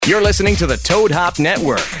You're listening to the Toad Hop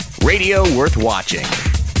Network, radio worth watching.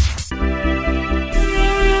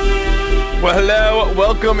 Well, hello.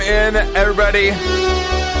 Welcome in, everybody.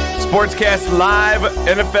 Sportscast Live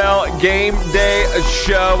NFL Game Day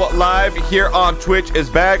show live here on Twitch is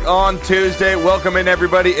back on Tuesday. Welcome in,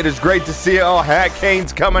 everybody. It is great to see you all. Hat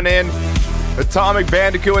Kane's coming in. Atomic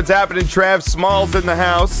Bandicoot, what's happening? Trav Smalls in the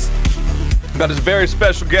house. Got a very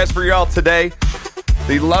special guest for y'all today.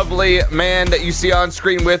 The lovely man that you see on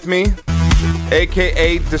screen with me,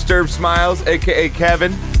 a.k.a. Disturbed Smiles, a.k.a.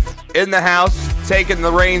 Kevin, in the house, taking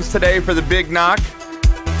the reins today for the Big Knock,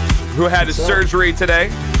 who had his surgery today.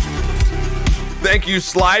 Thank you,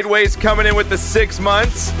 Slideways, coming in with the 6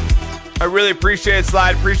 months. I really appreciate it,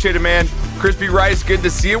 Slide. Appreciate it, man. Crispy Rice, good to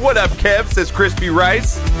see you. What up, Kev? Says Crispy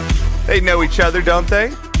Rice. They know each other, don't they?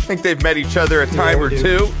 I think they've met each other a time or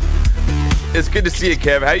two. It's good to see you,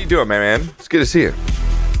 Kev. How you doing, my man? It's good to see you.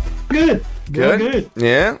 Good. Good.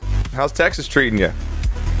 Yeah? How's Texas treating you?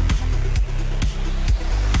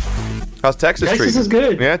 How's Texas treating you? Texas is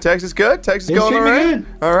good. Yeah, Texas good? Texas It's going all right? good.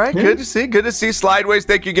 All right, Yeah. good to see. Good to see. Slideways,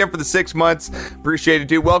 thank you again for the 6 months. Appreciate it,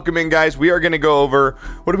 dude. Welcome in, guys. We are going to go over,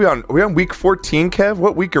 what are we on? Are we on week 14, Kev?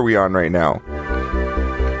 What week are we on right now?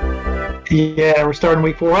 Yeah, we're starting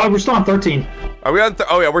week 4. We're still on 13. Are we on?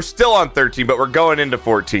 Oh yeah, we're still on 13, but we're going into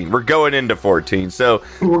 14. We're going into 14. So,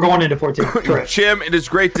 We're going into 14. Correct. Jim, it is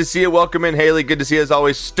great to see you. Welcome in, Haley. Good to see you as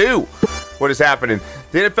always. Stu, what is happening?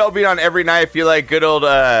 The NFL being on every night. I feel like good old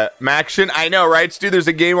Maction. I know, right, Stu? There's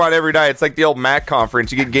a game on every night. It's like the old Mac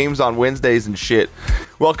conference. You get games on Wednesdays and shit.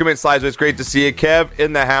 Welcome in, Slides. It's great to see you, Kev,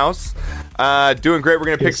 in the house. Doing great. We're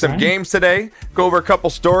going to pick some games today. Go over a couple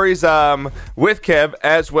stories with Kev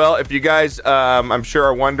as well. If you guys, I'm sure,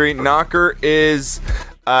 are wondering, Knocker is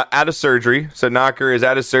out of surgery. So Knocker is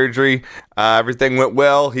out of surgery. Everything went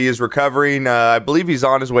well. He is recovering. I believe he's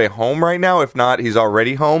on his way home right now. If not, he's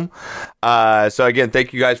already home. So again,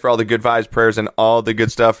 thank you guys for all the good vibes, prayers, and all the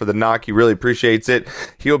good stuff for the knock. He really appreciates it.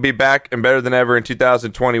 He'll be back and better than ever in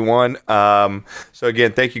 2021. So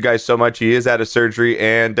again, thank you guys so much. He is out of surgery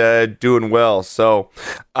and doing well. So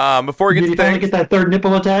before we get Did to you finally get that third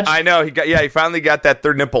nipple attached? I know he finally got that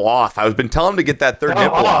third nipple off. I was been telling him to get that third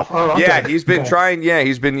nipple off. Oh, okay. Yeah, he's been trying. Yeah,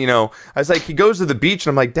 he's been. I was like, he goes to the beach,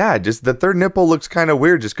 and I'm like, Dad, just the third nipple looks kind of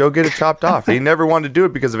weird. Just go get it chopped off. He never wanted to do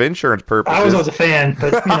it because of insurance purposes. I was always a fan,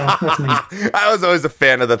 but that's me. I was always a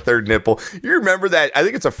fan of the third nipple. You remember that? I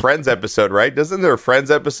think it's a Friends episode, right? Doesn't there a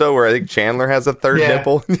Friends episode where I think Chandler has a third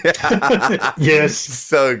nipple? Yes.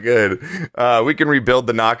 So good. We can rebuild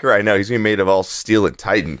the Knocker. I know he's gonna be made of all steel and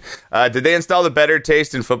titan. Did they install the better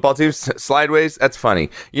taste in football teams? Slideways? That's funny.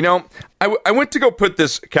 I went to go put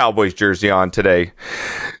this Cowboys jersey on today,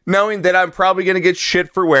 knowing that I'm probably going to get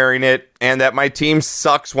shit for wearing it and that my team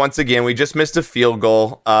sucks once again. We just missed a field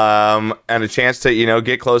goal and a chance to,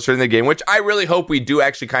 get closer in the game, which I really hope we do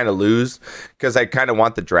actually kind of lose because I kind of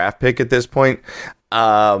want the draft pick at this point.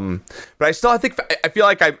 But I feel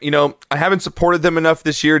like I haven't supported them enough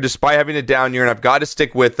this year despite having a down year, and I've got to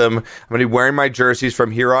stick with them. I'm going to be wearing my jerseys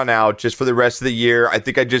from here on out just for the rest of the year. I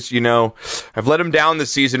think I just, I've let them down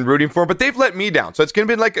this season rooting for them, but they've let me down. So it's going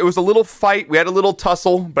to be like, it was a little fight. We had a little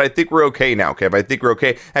tussle, but I think we're okay now, Kev. I think we're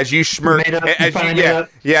okay. As you smirk,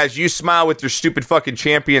 as you smile with your stupid fucking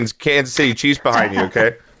champions, Kansas City Chiefs behind you,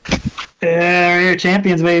 okay? You're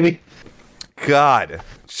champions, baby. God.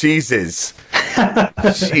 Jesus.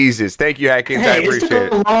 Thank you, Hackins. I appreciate it.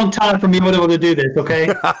 It took a long time for me to be able to do this,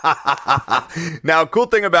 okay? Now, cool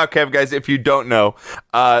thing about Kev, guys, if you don't know,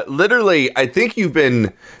 literally, I think you've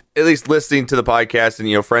been at least listening to the podcast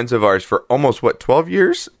and, friends of ours for almost, 12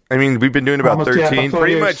 years? I mean, we've been doing about 13,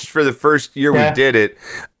 pretty much for the first year we did it,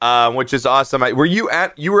 which is awesome. You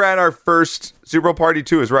were at our first Super Bowl party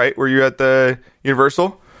too, is right? Were you at the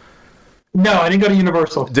Universal? No, I didn't go to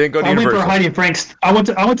Universal. I went for Heidi and Frank's. I went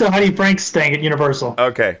to Heidi and Frank's thing at Universal.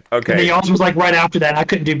 Okay. And then yours was like right after that. I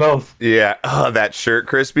couldn't do both. Yeah. Oh, that shirt,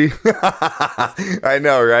 Crispy. I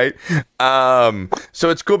know, right? So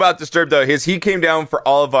it's cool about Disturbed though. He came down for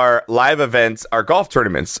all of our live events, our golf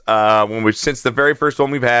tournaments. Since the very first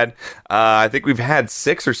one we've had, I think we've had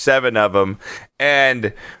 6 or 7 of them.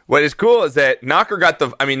 And what is cool is that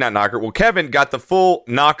Kevin got the full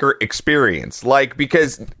Knocker experience.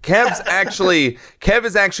 Because Kev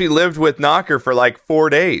has actually lived with Knocker for like 4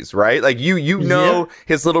 days, right? Like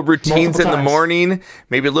his little routines in the morning,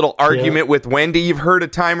 maybe a little argument with Wendy you've heard a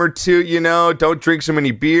time or two, don't drink so many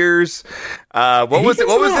beers. What was it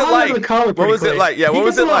like? Yeah, what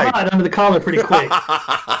was it like? Under the collar pretty quick.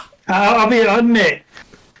 I'll admit.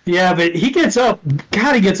 Yeah, but he gets up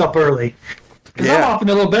early. Because I'm off in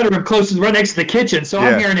the little bedroom closest right next to the kitchen, so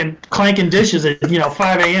I'm hearing him clanking dishes at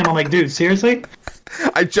 5 a.m. I'm like, dude, seriously?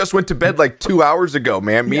 I just went to bed like 2 hours ago,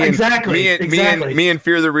 man. Me and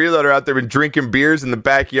Fear the Reload are out there been drinking beers in the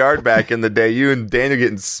backyard back in the day. You and Daniel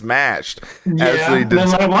getting smashed. Yeah, and then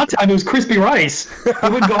like one time it was Crispy Rice. He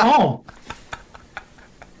wouldn't go home.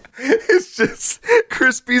 It's just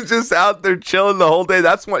Crispy's just out there chilling the whole day.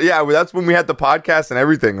 That's when we had the podcast and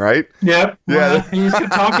everything, right? Yep. Yeah. He just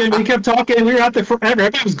kept talking. We kept talking. We were out there forever.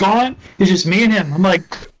 Everybody was gone. It's just me and him. I'm like,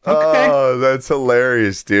 okay. Oh, that's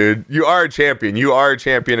hilarious, dude. You are a champion. You are a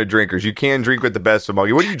champion of drinkers. You can drink with the best of them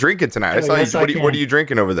all. What are you drinking tonight? What are you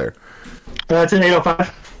drinking over there? It's an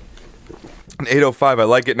 805. An 805. I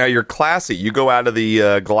like it. Now you're classy. You go out of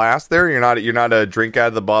the glass there. You're not a drink out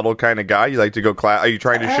of the bottle kind of guy. You like to go class. Are you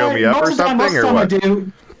trying to show me up or something, or what? I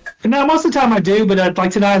do. No, most of the time I do, but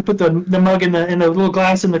like tonight I put the mug in the little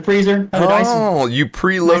glass in the freezer. Oh, you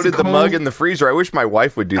preloaded the mug in the freezer. I wish my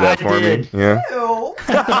wife would do that for me. Yeah.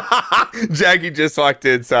 Jackie just walked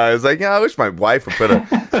inside. I was like, yeah, I wish my wife would put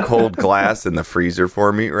a cold glass in the freezer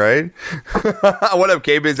for me, right? What up,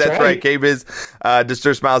 K-Biz? That's right. K-Biz.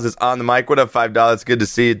 Disturb Smiles is on the mic. What up, $5? Good to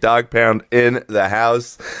see you. Dog Pound in the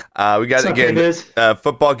house. We got, again,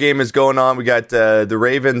 football game is going on. We got the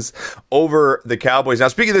Ravens over the Cowboys. Now,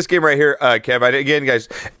 speaking of this game right here, Kev, again, guys,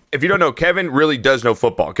 if you don't know, Kevin really does know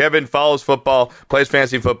football. Kevin follows football, plays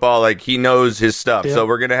fantasy football, like he knows his stuff. Yeah. So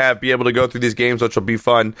we're gonna be able to go through these games, which will be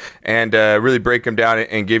fun, and really break them down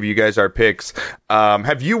and give you guys our picks.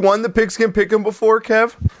 Have you won the Pigskin Pick'em before,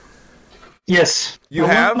 Kev? Yes. You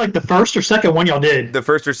have? Like the first or second one y'all did. The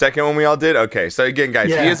first or second one we all did? Okay. So again, guys,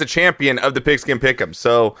 He is a champion of the Pigskin Pick'em.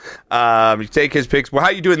 So you take his picks. Well, how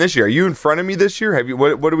are you doing this year? Are you in front of me this year?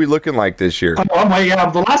 What are we looking like this year?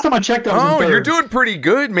 The last time I checked, I was in third. You're doing pretty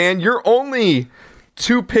good, man. You're only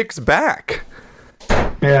 2 picks back.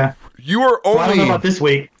 Yeah. You are only. I don't know about this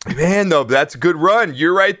week. Man, though, that's a good run.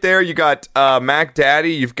 You're right there. You got Mac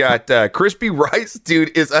Daddy. You've got Crispy Rice,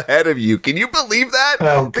 dude, is ahead of you. Can you believe that?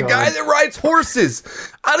 Oh, the guy that rides horses.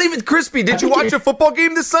 I don't even. Crispy, did you watch a football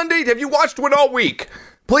game this Sunday? Have you watched one all week?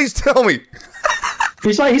 Please tell me.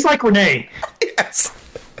 He's like Renee. Yes.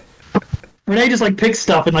 Renee just like picks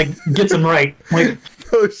stuff and like gets them right. Like,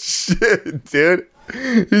 oh shit, dude.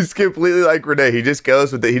 He's completely like Renee. He just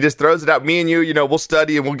goes with it. He just throws it out. Me and you, we'll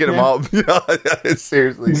study and we'll get them all.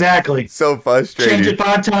 Seriously. Exactly. So frustrating. Change it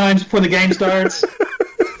 5 times before the game starts.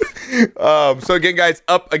 So again, guys,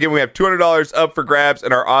 we have $200 up for grabs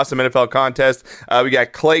in our awesome NFL contest. We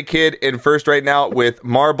got Clay Kid in first right now with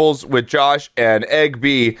Marbles with Josh and Egg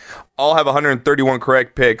B. All have 131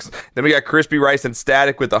 correct picks. Then we got Crispy Rice and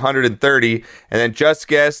Static with 130. And then Just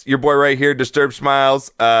Guess, your boy right here, Disturb Smiles,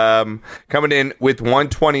 coming in with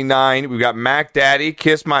 129. We've got Mac Daddy,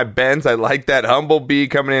 Kiss My Benz. I like that. Humblebee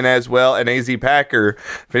coming in as well. And AZ Packer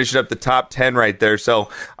finishing up the top 10 right there. So,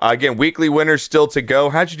 again, weekly winners still to go.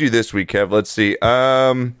 How'd you do this week, Kev? Let's see.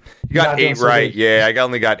 You got 8 right. Yeah, I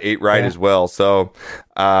only got 8 right as well. So,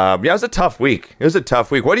 it was a tough week.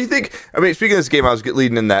 What do you think? I mean, speaking of this game, I was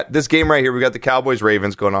leading in that. This game right here, we got the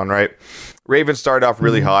Cowboys-Ravens going on, right? Ravens started off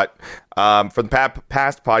really hot. For the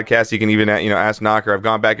past podcast, you can even ask Knocker. I've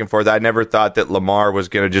gone back and forth. I never thought that Lamar was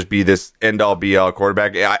going to just be this end-all, be-all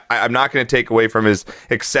quarterback. I'm not going to take away from his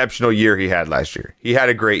exceptional year he had last year. He had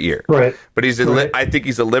a great year. Right. But I think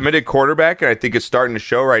he's a limited quarterback, and I think it's starting to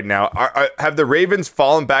show right now. Have the Ravens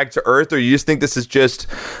fallen back to earth, or you just think this is just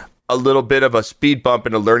a little bit of a speed bump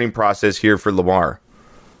in a learning process here for Lamar?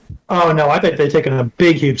 Oh, no, I think they've taken a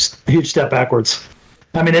big, huge step backwards.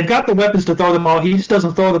 I mean, they've got the weapons to throw the ball. He just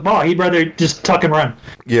doesn't throw the ball. He'd rather just tuck and run.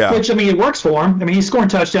 Yeah. Which, I mean, it works for him. I mean, he's scoring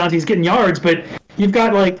touchdowns. He's getting yards. But you've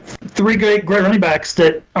got, like, 3 great running backs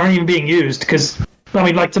that aren't even being used. Because, I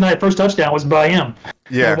mean, like tonight, first touchdown was by him.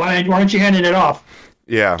 Yeah. Why aren't you handing it off?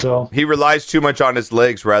 Yeah. So he relies too much on his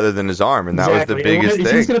legs rather than his arm, and that was the biggest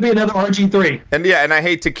thing. He's going to be another RG3. And and I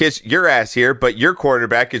hate to kiss your ass here, but your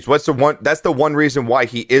quarterback is that's the one reason why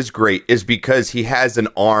he is great, is because he has an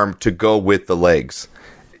arm to go with the legs.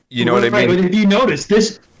 You know what I mean? But if you notice,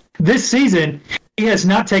 this season, he has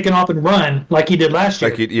not taken off and run like he did last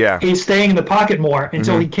year. He's staying in the pocket more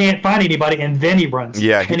until he can't find anybody, and then he runs.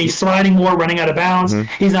 Yeah, and he's sliding more, running out of bounds.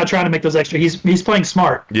 He's not trying to make those extra. He's playing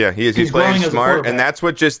smart. Yeah, he is. He's playing smart, and that's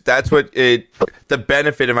what the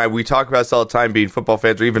benefit of we talk about this all the time, being football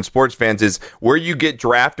fans or even sports fans, is where you get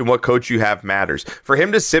drafted and what coach you have matters. For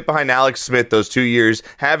him to sit behind Alex Smith those 2 years,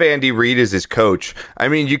 have Andy Reid as his coach, I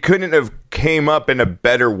mean, you couldn't have came up in a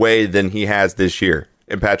better way than he has this year.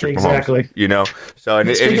 And Patrick Mahomes, so and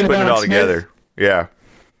he's putting it all together. Yeah.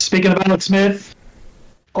 Speaking of Alex Smith,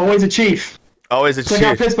 always a Chief. Always a Chief. Check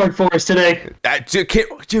out Pittsburgh for us today. Dude,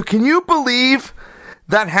 can you believe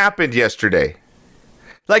that happened yesterday?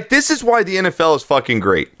 Like, this is why the NFL is fucking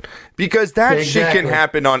great. Because that shit can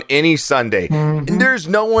happen on any Sunday. Mm-hmm. And there's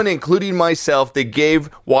no one, including myself, that gave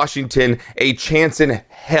Washington a chance in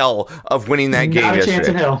hell of winning that game yesterday. Not a chance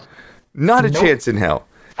in hell. Not a chance in hell.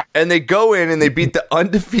 And they go in and they beat the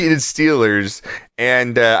undefeated Steelers.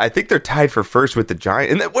 And I think they're tied for first with the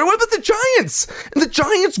Giants. And what about the Giants? And the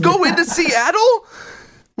Giants go into Seattle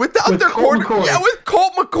without their quarterback. Yeah, with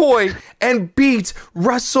Colt McCoy, and beat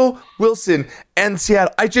Russell Wilson and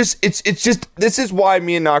Seattle. It's just, this is why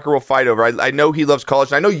me and Knocker will fight over. I know he loves college,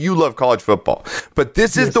 and I know you love college football, but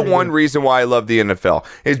this is the one reason why I love the NFL,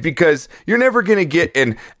 is because you're never going to get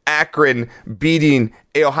an Akron beating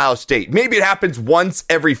Ohio State. Maybe it happens once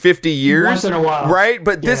every 50 years. Once in a while. Right?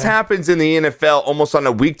 But this happens in the NFL almost on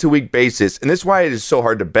a week-to-week basis, and this is why it is so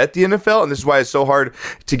hard to bet the NFL, and this is why it's so hard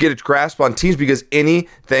to get a grasp on teams, because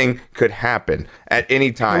anything could happen at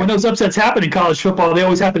any time. When those upsets happen in college football, they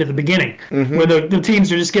always happen at the beginning. Mm-hmm. When the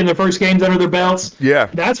teams are just getting their first games under their belts. Yeah.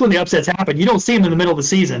 That's when the upsets happen. You don't see them in the middle of the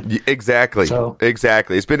season. Exactly.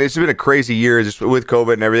 Exactly. It's been a crazy year just with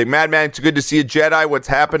COVID and everything. Madman, it's good to see you. Jedi, what's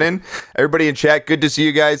happening? Everybody in chat, good to see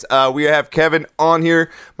you guys. We have Kevin on here,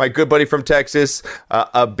 my good buddy from Texas,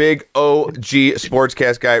 a big OG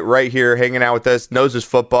sportscast guy right here hanging out with us, knows his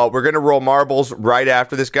football. We're going to roll marbles right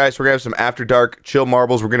after this, guys. So we're going to have some after dark chill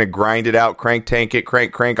marbles. We're going to grind it out, crank tank it,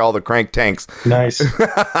 crank all the crank tanks. Nice.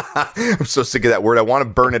 I'm so sick of that word. I want to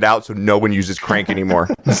burn it out so no one uses crank anymore.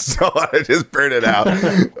 So I just burn it out.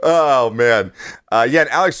 Oh, man. And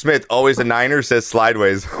Alex Smith, always a Niner, says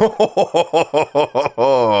slideways.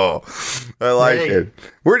 I like it.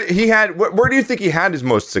 Where do you think he had his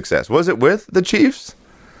most success? Was it with the Chiefs?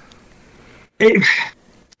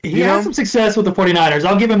 He had some success with the 49ers.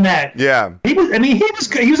 I'll give him that. Yeah. He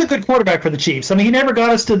was a good quarterback for the Chiefs. I mean, he never got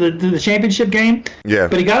us to the championship game. Yeah.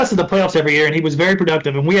 But he got us to the playoffs every year, and he was very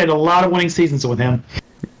productive, and we had a lot of winning seasons with him.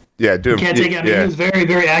 Yeah, dude. Can't take it. I mean, he was very,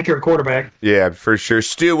 very accurate quarterback. Yeah, for sure.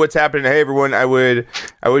 Stu, what's happening? Hey, everyone. I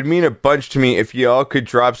would mean a bunch to me if y'all could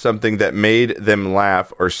drop something that made them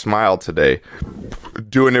laugh or smile today.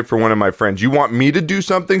 Doing it for one of my friends. You want me to do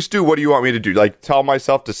something, Stu? What do you want me to do? Like, tell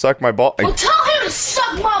myself to suck my ball? Well, tell him to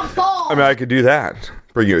suck my ball. I mean, I could do that.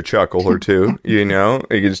 Bring you a chuckle or two, you know?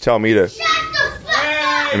 You can just tell me to... Shut the fuck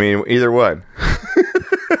up. I mean, either one.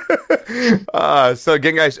 So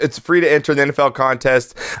again, guys, it's free to enter the NFL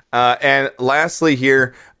contest. And lastly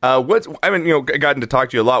here, gotten to talk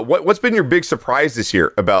to you a lot. What's been your big surprise this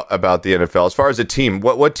year about the NFL as far as a team?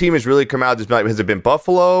 What team has really come out? Has it been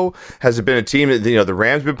Buffalo? Has it been a team that, the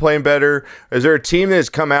Rams been playing better? Is there a team that has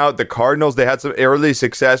come out? The Cardinals, they had some early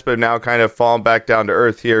success, but have now kind of fallen back down to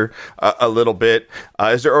earth here a little bit.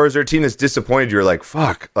 Is there a team that's disappointed? You're like,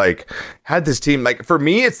 fuck, like, had this team, like, for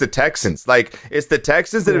me, it's the Texans. Like, it's the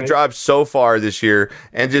Texans that have dropped so far this year,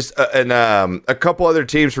 and just a couple other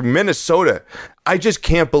teams from Minnesota. I just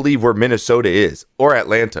can't believe where Minnesota is, or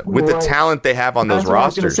Atlanta, with the talent they have on those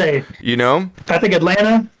rosters. I think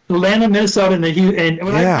Atlanta, Minnesota,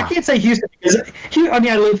 I can't say Houston because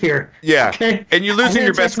I live here. Yeah, okay? And you're losing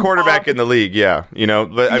your best quarterback in the league. Yeah,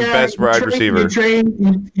 best wide receiver. You trade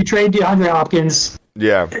DeAndre Hopkins.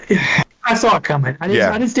 Yeah. I saw it coming. I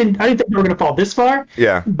didn't think they were going to fall this far.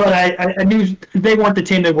 Yeah. But I knew they weren't the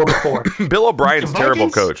team they were before. Bill O'Brien's a terrible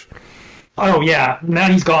coach. Oh yeah, now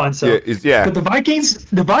he's gone. So yeah. But the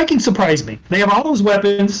Vikings surprised me. They have all those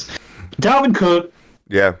weapons. Dalvin Cook.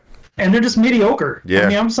 Yeah. And they're just mediocre. Yeah. I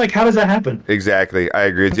mean, I'm just like, how does that happen? Exactly. I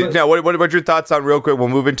agree with you. Now, what are your thoughts on, real quick, we'll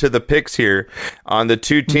move into the picks here on the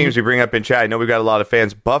two teams we bring up in chat. I know we've got a lot of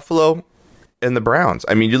fans. Buffalo and the Browns.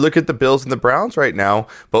 I mean, you look at the Bills and the Browns right now,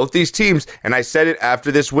 both these teams, and I said it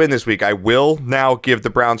after this win this week, I will now give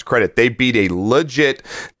the Browns credit. They beat a legit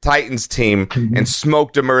Titans team and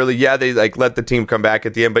smoked them early. Yeah, they let the team come back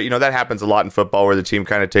at the end, but that happens a lot in football where the team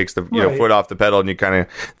kind of takes the foot off the pedal, and you kind of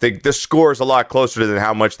think the score is a lot closer than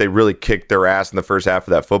how much they really kicked their ass in the first half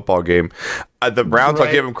of that football game. The Browns,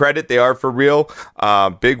 I'll give them credit. They are for real.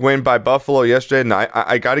 Big win by Buffalo yesterday, and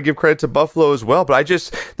I got to give credit to Buffalo as well. But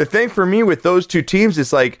the thing for me with those two teams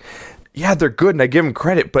is like, yeah, they're good, and I give them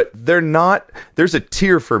credit, but they're not. There's a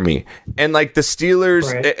tier for me, and like the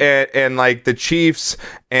Steelers and like the Chiefs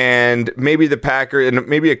and maybe the Packers and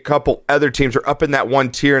maybe a couple other teams are up in that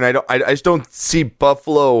one tier, and I just don't see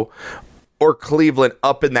Buffalo or Cleveland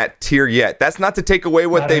up in that tier yet. That's not to take away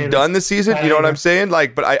what they've done this season. You know what I'm saying?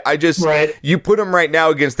 Like, but I just, you put them right now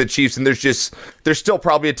against the Chiefs, and there's still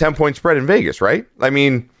probably a 10-point spread in Vegas, right? I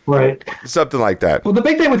mean, something like that. Well, the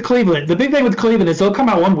big thing with Cleveland is they'll come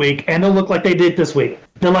out one week and they'll look like they did this week.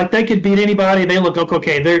 They're like, they could beat anybody. They look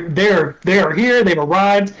okay. They're here. They've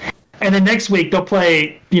arrived. And then next week they'll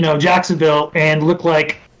play, Jacksonville and look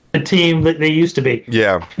like the team that they used to be.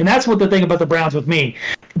 Yeah. And that's what the thing about the Browns with me.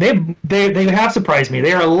 They have surprised me.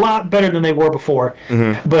 They are a lot better than they were before.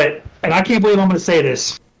 But, and I can't believe I'm going to say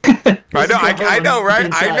this. I know, right?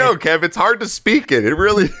 Inside. I know, Kev. It's hard to speak it. It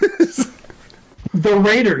really is. The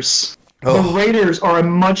Raiders. The Raiders are a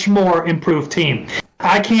much more improved team.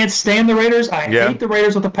 I can't stand the Raiders. I hate the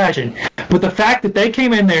Raiders with a passion. But the fact that they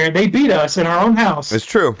came in there and they beat us in our own house. It's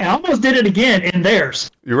true. And almost did it again in theirs.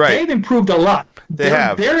 You're right. They've improved a lot.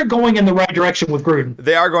 They're going in the right direction with Gruden.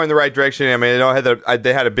 They are going the right direction. I mean,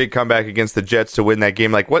 they had a big comeback against the Jets to win that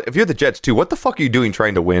game. Like, what if you're the Jets too? What the fuck are you doing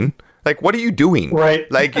trying to win? Like, what are you doing?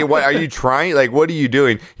 Right. Like, what are you trying? Like, what are you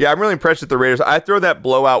doing? Yeah, I'm really impressed with the Raiders. I throw that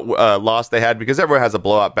blowout loss they had because everyone has a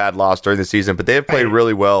blowout bad loss during the season, but they have played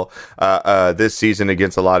really well this season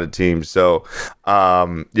against a lot of teams. So,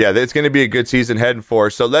 it's going to be a good season heading for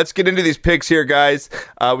us. So let's get into these picks here, guys.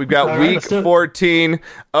 We've got week 14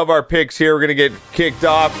 of our picks here. We're going to get kicked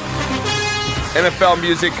off. NFL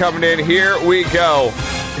music coming in. Here we go.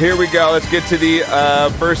 Let's get to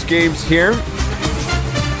the first games here.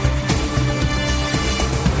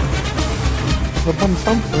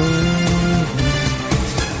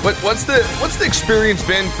 What's the experience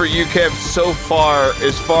been for you, Kev, so far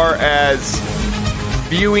as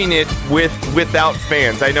viewing it without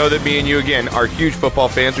fans? I know that me and you, again, are huge football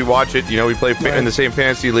fans. We watch it. You know, we play in the same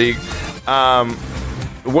fantasy league.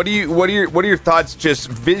 What are your thoughts just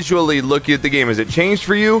visually looking at the game? Has it changed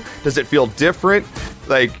for you? Does it feel different?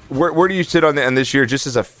 Like, where do you sit on this year, just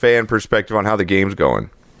as a fan perspective, on how the game's going?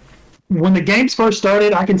 When the games first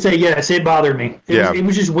started, I can say yes, it bothered me. It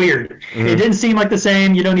was just weird. It didn't seem like the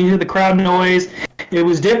same. You don't hear the crowd noise. It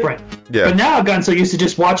was different. Yeah. But now I've gotten so used to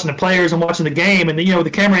just watching the players and watching the game, and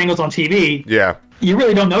the camera angles on TV. Yeah. You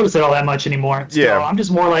really don't notice it all that much anymore. So I'm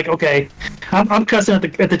just more like, okay, I'm cussing at the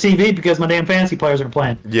TV because my damn fantasy players are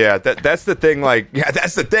playing. Yeah, that's the thing.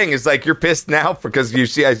 That's the thing. Is like you're pissed now because you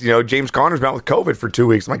see, James Conner's been out with COVID for 2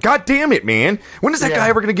 weeks. I'm like, God damn it, man! When is that guy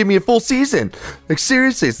ever going to give me a full season? Like,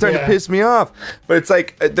 seriously, it's starting to piss me off. But it's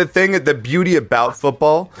like the beauty about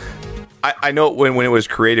football. I know when it was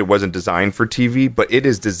created, it wasn't designed for TV, but it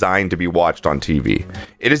is designed to be watched on TV.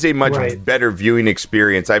 It is a much better viewing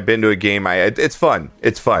experience. I've been to a game. It's fun.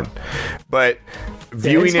 But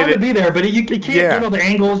viewing it's fun to be there, but you can't get all the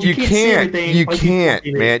angles. You can't see everything. You can't,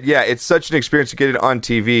 man. Yeah, it's such an experience to get it on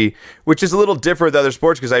TV, which is a little different with other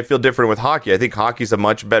sports because I feel different with hockey. I think hockey's a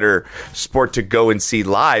much better sport to go and see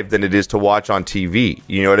live than it is to watch on TV.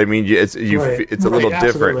 You know what I mean? It's a little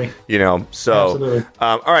different, So,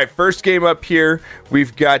 all right, first game up here,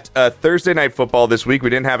 we've got Thursday Night Football this week. We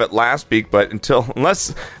didn't have it last week, but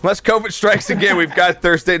unless COVID strikes again, we've got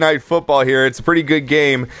Thursday Night Football here. It's a pretty good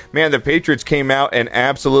game. Man, the Patriots came out and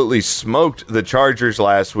absolutely smoked the Chargers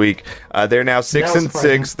last week. They're now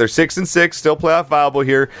 6-6. They're 6-6, still playoff viable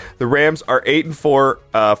here. The Rams are 8-4,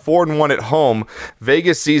 4-1 at home.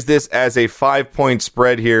 Vegas sees this as a 5-point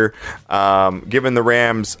spread here. Giving the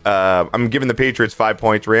Rams, I'm giving the Patriots 5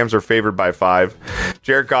 points. Rams are favored by 5.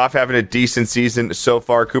 Jared Goff having a decent season so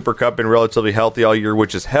far. Cooper Kupp been relatively healthy all year,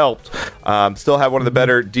 which has helped. Still have one of the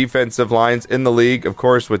better defensive lines in the league, of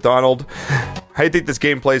course, with Donald. How do you think this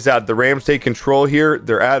game plays out? The Rams take control here.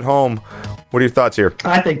 They're at home. What are your thoughts here?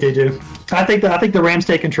 I think they do. I think the Rams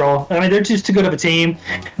take control. I mean, they're just too good of a team.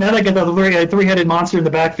 Now they got the three-headed monster in the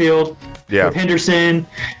backfield with Henderson,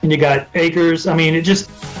 and you got Akers. I mean, it just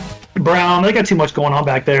Brown. They got too much going on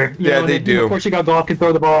back there. They do. Of course, you got Goff can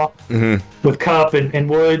throw the ball with Kupp and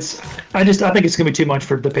Woods. I think it's going to be too much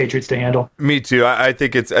for the Patriots to handle. Me too. I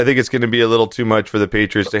think it's going to be a little too much for the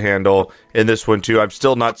Patriots to handle in this one too. I'm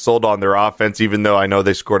still not sold on their offense, even though I know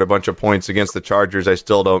they scored a bunch of points against the Chargers. I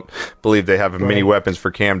still don't believe they have many weapons for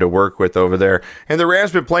Cam to work with over there. And the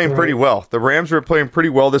Rams been playing pretty well. The Rams were playing pretty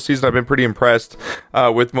well this season. I've been pretty impressed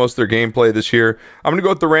with most of their gameplay this year. I'm going to go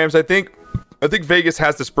with the Rams. I think Vegas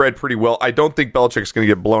has the spread pretty well. I don't think Belichick's going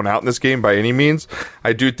to get blown out in this game by any means.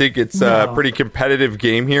 I do think it's a pretty competitive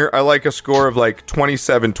game here. I like a score of like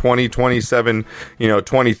 27-20,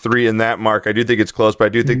 27-23 in that mark. I do think it's close, but I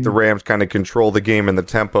do think the Rams kind of control the game and the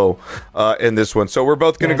tempo in this one. So we're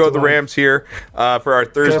both going to go with the Rams here for our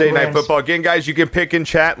Thursday Night Football. Again, guys, you can pick in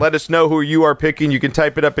chat. Let us know who you are picking. You can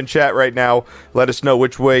type it up in chat right now. Let us know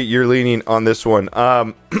which way you're leaning on this one.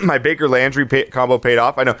 My Baker Landry combo paid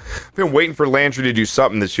off. I know. I've been waiting for Landry to do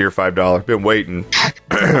something this year. $5. Been waiting.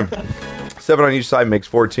 7 on each side makes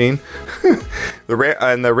 14. The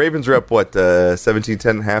Ravens are up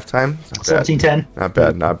 17-10 at halftime.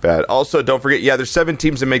 17-10. Not bad. Also, don't forget, there's 7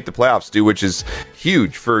 teams that make the playoffs, which is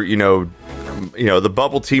huge for the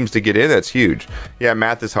bubble teams to get in. That's huge. Yeah,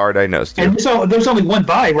 math is hard. I know, Stu. And so there's only one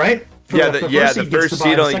bye, right? The first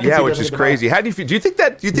seed, which is crazy. How do you feel? Do you think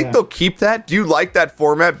they'll keep that? Do you like that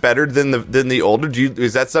format better than the older?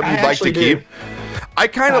 Is that something you'd like to keep? I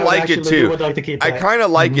kind of like it too. I kind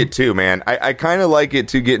of like it too, man. I kind of like it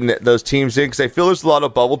too, getting those teams in, because I feel there's a lot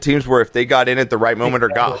of bubble teams where if they got in at the right moment or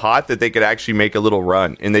got hot, that they could actually make a little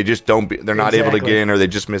run, and they just they're not able to get in, or they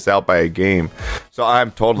just miss out by a game. So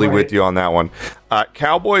I'm totally with you on that one.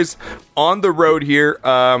 Cowboys on the road here.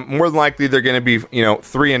 More than likely they're going to be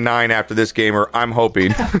 3-9 after this game, or I'm hoping.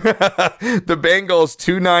 The Bengals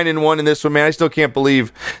 2-9-1 in this one, man. I still can't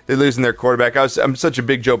believe they're losing their quarterback. I'm such a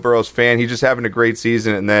big Joe Burrows fan. He's just having a great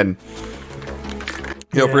season, and then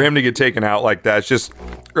for him to get taken out like that, it's just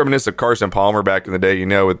reminiscent of Carson Palmer back in the day,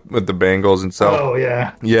 with the Bengals. And so,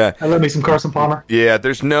 I love me some Carson Palmer. Yeah,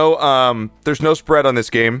 there's no spread on this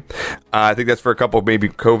game. I think that's for a couple of maybe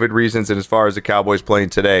COVID reasons, and as far as the Cowboys playing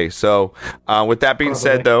today. So, with that being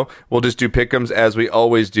said, though, we'll just do pick'ems as we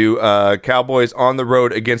always do. Cowboys on the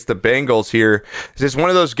road against the Bengals here. It's just one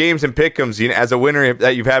of those games in pick'ems, as a winner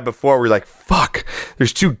that you've had before, where you're like, fuck,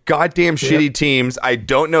 there's two goddamn shitty teams. I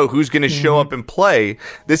don't know who's going to show up and play.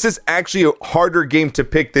 This is actually a harder game to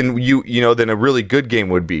pick than than a really good game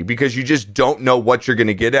would be, because you just don't know what you're going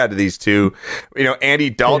to get out of these two. Andy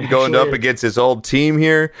Dalton going up against his old team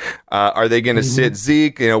here. Are they going to sit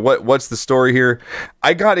Zeke? What's the story here?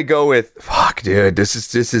 I got to go with fuck, dude. This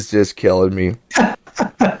is just killing me.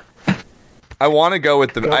 I want to go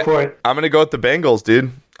with I'm going to go with the Bengals,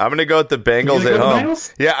 dude. I'm going to go with the Bengals at home.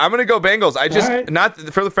 Yeah, I'm going to go Bengals. Not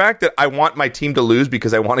for the fact that I want my team to lose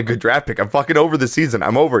because I want a good draft pick. I'm fucking over the season.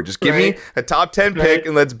 I'm over it. Just give me a top 10 pick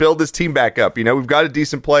and let's build this team back up. We've got a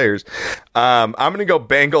decent players. I'm going to go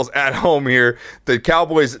Bengals at home here. The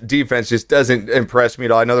Cowboys defense just doesn't impress me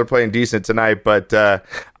at all. I know they're playing decent tonight, but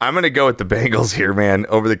I'm going to go with the Bengals here, man,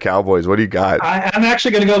 over the Cowboys. What do you got? I'm actually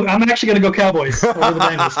going to go Cowboys over the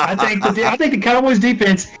Bengals. I think the Cowboys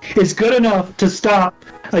defense is good enough to stop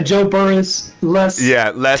a Joe Burris less team.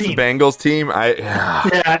 Bengals team.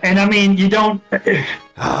 And I mean, you don't. You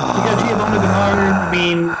got Giovanni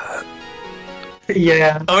Bernard.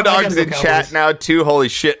 O-Dog's in chat now too. Holy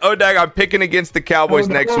shit. O-Dog, I'm picking against the Cowboys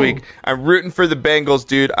next week. I'm rooting for the Bengals,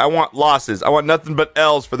 dude. I want losses. I want nothing but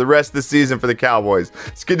L's for the rest of the season for the Cowboys.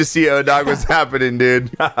 It's good to see O-Dog. What's happening,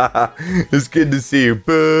 dude? It's good to see you.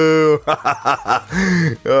 Boo.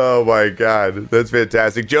 Oh my God. That's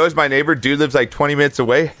fantastic. Joe's my neighbor. Dude lives like 20 minutes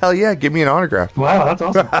away. Hell yeah. Give me an autograph. Wow, that's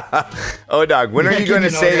awesome. O-Dog, when are you going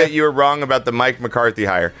to say that you were wrong about the Mike McCarthy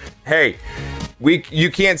hire? Hey,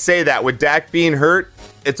 you can't say that. With Dak being hurt,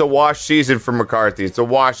 it's a wash season for McCarthy. It's a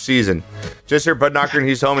wash season. Just heard Bud Knocker and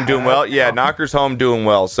he's home and doing well. Yeah, Knocker's home doing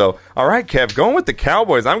well. So, all right, Kev, going with the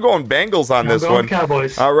Cowboys. I'm going Bengals on this one.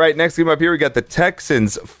 Cowboys. All right, next game up here, we got the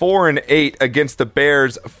Texans 4-8 against the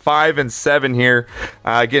Bears 5-7 here.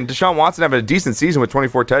 Again, Deshaun Watson having a decent season with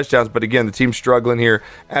 24 touchdowns, but again, the team's struggling here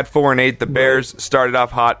at 4-8. The Bears started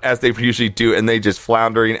off hot as they usually do, and they just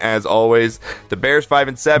floundering as always. The Bears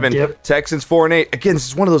 5-7, yep. Texans 4-8. Again, this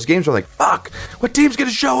is one of those games where I'm like, fuck, what team's going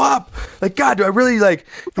to show up? Like, God, do I really you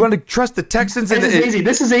want to trust the Texans?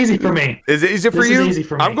 This is easy for me. Is it easy for you? This is easy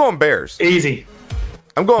for me. I'm going Bears. Easy.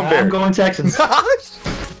 I'm going Bears. I'm going Texans.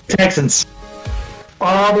 Texans.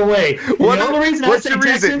 All the way. What's your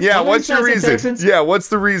reason? Yeah, what's your reason? Yeah, what's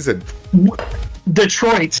the reason?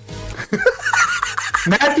 Detroit.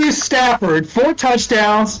 Matthew Stafford, 4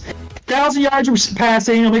 touchdowns, 1,000 yards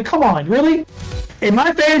passing. I mean, come on, really? In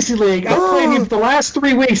my fantasy league, I played him for the last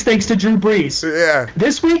 3 weeks thanks to Drew Brees. Yeah.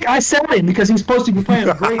 This week, I sat him because he's supposed to be playing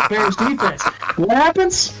a great Bears defense. What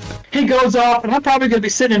happens? He goes off, and I'm probably going to be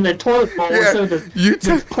sitting in the toilet bowl instead of the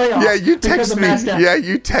playoffs. Yeah, you text me. Yeah,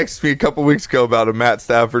 you texted me a couple weeks ago about a Matt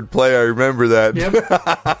Stafford play. I remember that. Yep.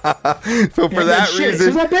 So for that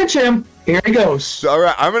reason, I bench him. Here he goes. All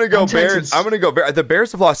right, I'm going to go Bears. I'm going to go Bears. The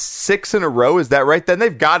Bears have lost 6 in a row. Is that right? Then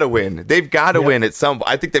they've got to win. They've got to win at some point.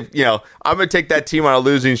 I think I'm going to take that team on a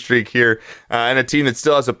losing streak here, and a team that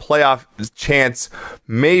still has a playoff chance,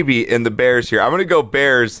 maybe, in the Bears here. I'm going to go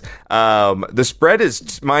Bears. The spread is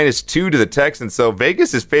 -2 to the Texans, so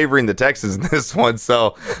Vegas is favoring the Texans in this one.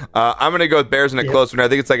 So I'm going to go with Bears in a close one. I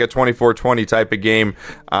think it's like a 24-20 type of game.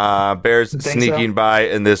 Bears sneaking by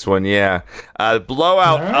in this one. Yeah.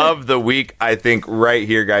 Blowout of the week, I think, right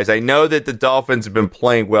here, guys. I know that the Dolphins have been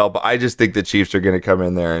playing well, but I just think the Chiefs are going to come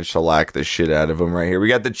in there and shellac the shit out of them right here. We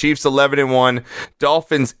got the Chiefs 11-1,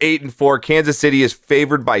 Dolphins 8-4. Kansas City is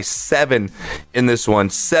favored by 7 in this one.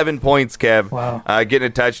 7 points, Kev. Wow. Getting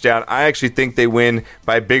a touchdown. I actually think they win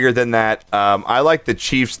by bigger than that. I like the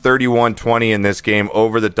Chiefs 31-20 in this game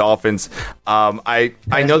over the Dolphins. I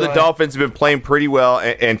know the Dolphins have been playing pretty well,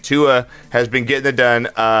 and Tua has been getting it done.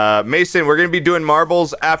 Mason, we're going to to be doing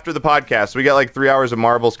marbles after the podcast. We got like 3 hours of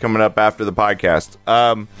marbles coming up after the podcast.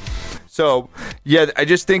 So, yeah, I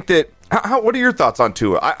just think that what are your thoughts on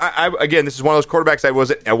Tua? Again, this is one of those quarterbacks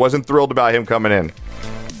I wasn't thrilled about him coming in.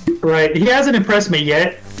 Right. He hasn't impressed me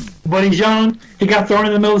yet, but he's young. He got thrown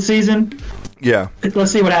in the middle of the season. Yeah.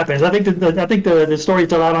 Let's see what happens. I think the story's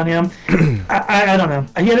still out on him. I don't know.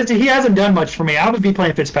 He hasn't done much for me. I would be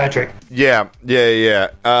playing Fitzpatrick. Yeah.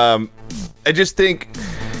 I just think,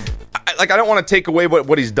 I don't want to take away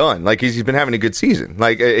what he's done. Like, he's been having a good season.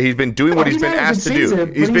 Like, he's been doing what he's been asked to do.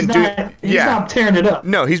 He's not tearing it up.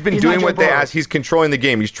 No, he's been doing what they asked. He's controlling the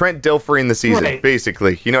game. He's Trent Dilfering the season,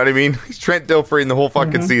 basically. You know what I mean? He's Trent Dilfering the whole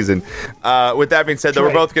fucking season. With that being said, though,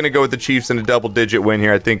 we're both going to go with the Chiefs in a double-digit win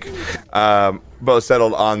here. I think both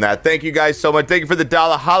settled on that. Thank you guys so much. Thank you for the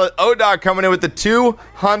dollar. O-Dog coming in with the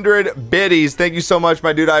 200 biddies. Thank you so much,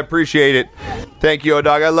 my dude. I appreciate it. Thank you,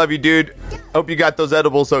 O-Dog. I love you, dude. Hope you got those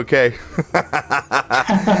edibles okay.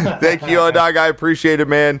 Thank you, O-Dog. I appreciate it,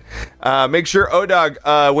 man. Make sure, O-Dog,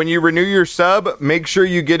 when you renew your sub, make sure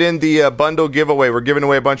you get in the bundle giveaway. We're giving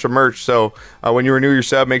away a bunch of merch, so when you renew your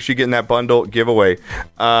sub, make sure you get in that bundle giveaway.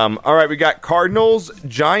 All right, we got Cardinals,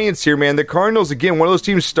 Giants here, man. The Cardinals, again, one of those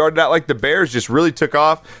teams started out like the Bears, just really took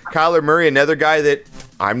off. Kyler Murray, another guy that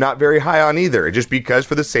I'm not very high on either, just because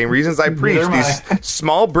for the same reasons I preach. These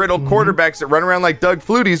small, brittle quarterbacks that run around like Doug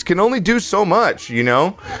Flutie's can only do so much, you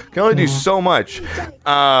know? Can only do so much.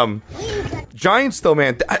 Giants, though,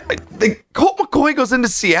 man. Colt McCoy goes into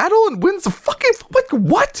Seattle and wins the fucking...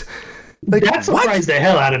 What? Like, that surprised the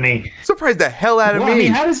hell out of me. Surprised the hell out of me. I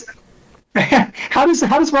mean, how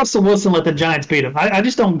does Russell Wilson let the Giants beat him? I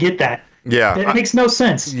just don't get that. Yeah. It makes no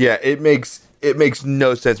sense. Yeah, it makes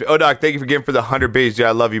no sense. O-Dog, thank you for giving for the 100 biddies. Yeah,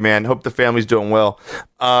 I love you, man. Hope the family's doing well.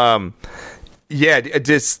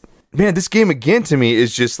 This game again to me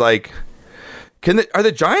is just like, are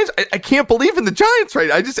the Giants? I can't believe in the Giants,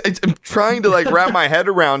 right? I'm trying to like wrap my head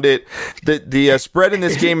around it. The spread in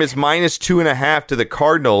this game is -2.5 to the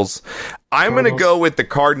Cardinals. I'm going to go with the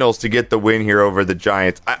Cardinals to get the win here over the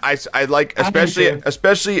Giants. I like,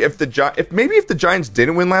 especially if the Giants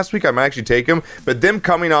didn't win last week, I might actually take them. But them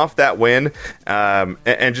coming off that win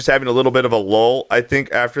and just having a little bit of a lull, I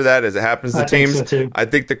think after that, as it happens to teams, I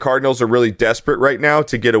think the Cardinals are really desperate right now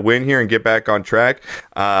to get a win here and get back on track.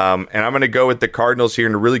 And I'm going to go with the Cardinals here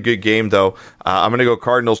in a really good game, though. I'm going to go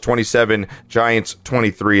Cardinals 27, Giants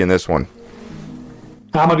 23 in this one.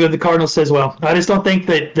 I'm going to go to the Cardinals as well. I just don't think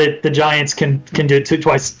that the Giants can do it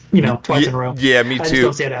twice in a row. Yeah, me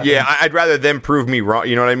too. Yeah, I'd rather them prove me wrong.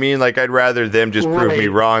 You know what I mean? Like, I'd rather them just prove me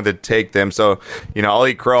wrong than take them. So, I'll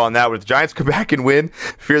eat crow on that. When the Giants come back and win,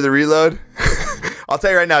 fear the reload. I'll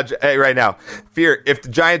tell you right now, Fear, if the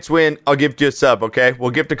Giants win, I'll gift you a sub, okay? We'll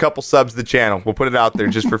gift a couple subs to the channel. We'll put it out there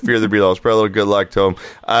just for Fear the Reload. Spread a little good luck to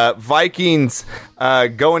them. Vikings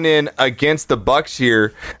going in against the Bucks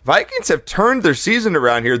here. Vikings have turned their season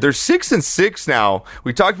around here. They're 6-6 now.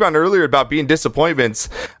 We talked about earlier about being disappointments.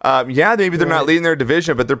 Maybe they're not leading their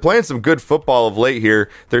division, but they're playing some good football of late here.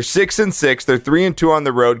 They're 6-6. They're 3-2 on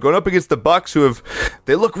the road, going up against the Bucks,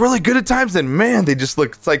 they look really good at times, and man, they just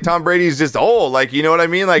look. It's like Tom Brady's just old. Like, you know what I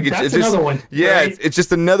mean? Like, it's just another one. Yeah, right? It's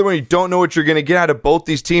just another one. You don't know what you're going to get out of both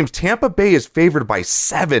these teams. Tampa Bay is favored by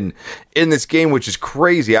 7 in this game, which is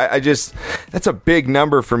crazy. That's a big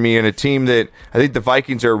number for me in a team that I think the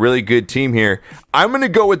Vikings are a really good team here. I'm going to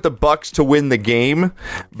go with the Bucks to win the game,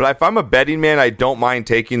 but if I'm a betting man, I don't mind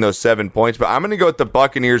taking those 7 points. But I'm going to go with the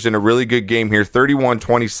Buccaneers in a really good game here,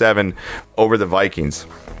 31-27 over the Vikings.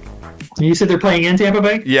 You said they're playing in Tampa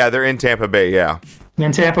Bay? Yeah, they're in Tampa Bay, yeah.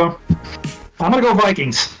 In Tampa? I'm going to go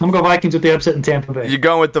Vikings. I'm going to go Vikings with the upset in Tampa Bay. You're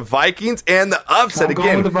going with the Vikings and the upset again.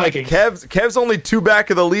 Going with the Vikings. Kev's only 2 back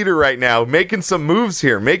of the leader right now, making some moves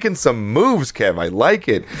here. Kev. I like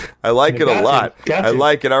it. I like it a lot. I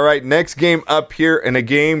like it. All right, next game up here in a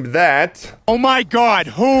game that... Oh, my God.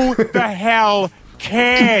 Who the hell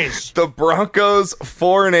cares? The Broncos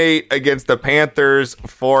 4-8 against the Panthers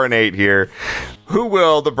 4-8 here. Who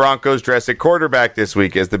will the Broncos dress at quarterback this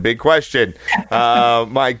week is the big question.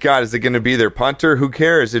 My God, is it going to be their punter? Who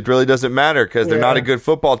cares? It really doesn't matter because they're not a good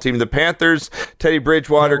football team. The Panthers, Teddy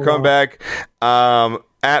Bridgewater come back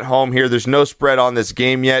at home here. There's no spread on this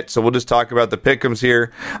game yet, so we'll just talk about the pick'ems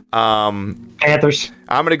here. Panthers.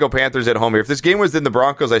 I'm going to go Panthers at home here. If this game was in the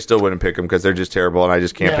Broncos, I still wouldn't pick them because they're just terrible, and I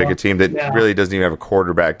just can't pick a team that really doesn't even have a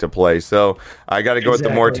quarterback to play. So I got to go with the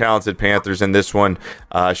more talented Panthers in this one.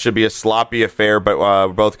 Should be a sloppy affair, but we're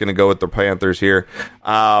both going to go with the Panthers here.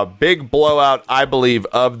 Big blowout, I believe,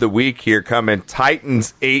 of the week here coming.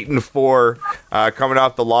 Titans 8-4, coming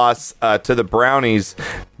off the loss to the Brownies,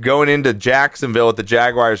 going into Jacksonville with the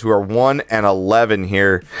Jaguars, who are 1-11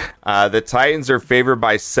 here. The Titans are favored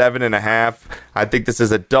by 7.5. I think this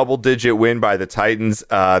is a double-digit win by the Titans.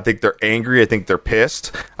 I think they're angry. I think they're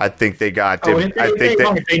pissed. I think they got. They need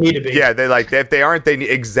to be. Yeah, if they aren't, they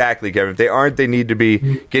exactly, Kevin. If they aren't, they need to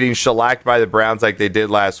be getting shellacked by the Browns like they did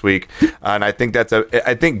last week. And I think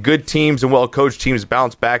I think good teams and well-coached teams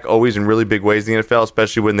bounce back always in really big ways in the NFL,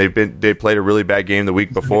 especially when they played a really bad game the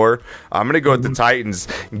week before. I'm going to go with the Titans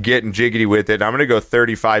getting jiggity with it. I'm going to go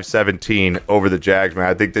 35-17 over the Jags, man.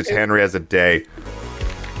 I think this Henry has a day.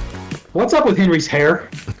 What's up with Henry's hair?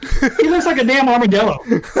 He looks like a damn armadillo.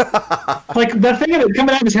 Like, the thing of it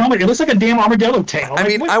coming out of his helmet, it looks like a damn armadillo tail. I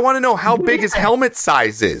mean, I want to know how big his helmet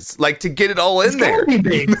size is, like, to get it all in there. It's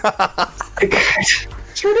big.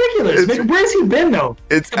 It's ridiculous. Where has he been, though?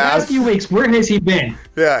 The past few weeks, where has he been?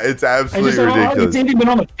 Yeah, it's absolutely ridiculous. Has he been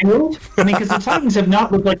on the field? I mean, because the Titans have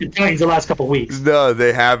not looked like the Titans the last couple of weeks. No,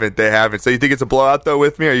 they haven't. So you think it's a blowout, though,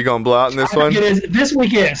 with me? Are you going blowout in this one? It is. This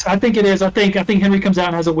week is. I think it is. I think Henry comes out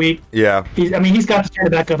and has a week. Yeah. He's got to turn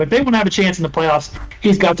it back up. If they want to have a chance in the playoffs,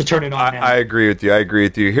 he's got to turn it on now. I agree with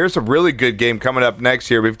you. Here's a really good game coming up next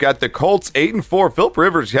here. We've got the Colts 8-4. Philip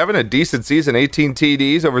Rivers having a decent season, 18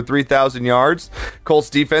 TDs, over 3,000 yards. Colts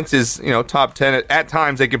defense is, top 10. At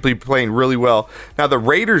times, they can be playing really well. Now, the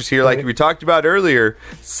Raiders here, like we talked about earlier,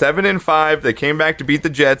 7-5. They came back to beat the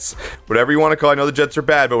Jets. Whatever you want to call it. I know the Jets are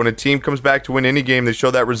bad, but when a team comes back to win any game, they show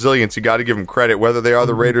that resilience. You got to give them credit, whether they are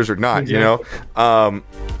the Raiders or not,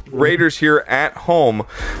 Raiders here at home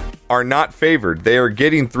are not favored. They are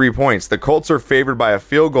getting 3 points. The Colts are favored by a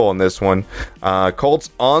field goal in this one. Colts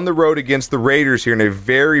on the road against the Raiders here in a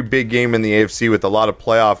very big game in the AFC with a lot of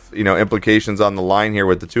playoff, implications on the line here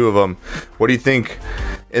with the two of them. What do you think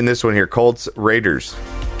in this one here? Colts, Raiders.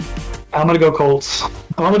 I'm going to go Colts.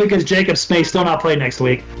 Only because Jacobs may still not play next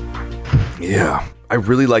week. Yeah. I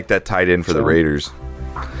really like that tight end for the Raiders.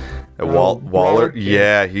 Waller,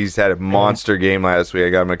 yeah, he's had a monster game last week. I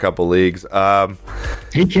got him in a couple leagues.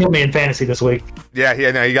 He killed me in fantasy this week. Yeah,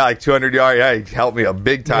 he got like 200 yards. Yeah, he helped me a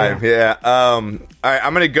big time. Yeah. All right,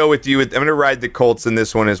 I'm going to go with you. I'm going to ride the Colts in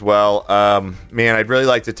this one as well. Man, I'd really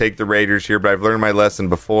like to take the Raiders here, but I've learned my lesson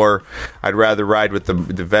before. I'd rather ride with the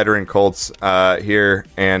veteran Colts here,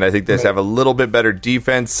 and I think they have a little bit better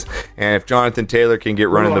defense. And if Jonathan Taylor can get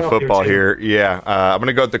running the football here, I'm going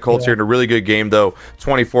to go with the Colts here in a really good game, though.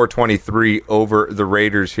 24-23 over the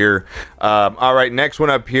Raiders here. All right, next one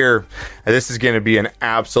up here. This is going to be an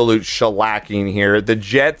absolute shellacking here. The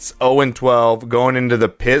Jets 0-12 going into the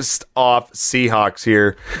pissed off Seahawks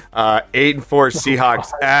here. 8-4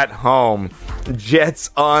 Seahawks at home.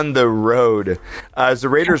 Jets on the road. Is the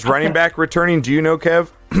Raiders running back returning? Do you know,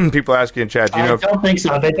 Kev? People asking in chat. Do you know? I don't think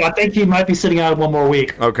so. I think he might be sitting out one more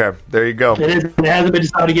week. Okay, there you go. It hasn't been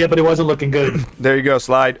decided yet, but it wasn't looking good. There you go,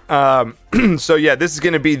 Slide. So, yeah, this is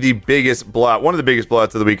going to be the biggest blowout, one of the biggest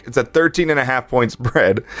blowouts of the week. It's a 13.5-point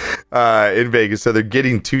spread in Vegas, so they're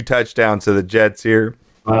getting 2 touchdowns to the Jets here.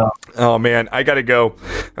 Wow. Oh, man, I got to go.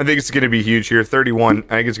 I think it's going to be huge here. 31.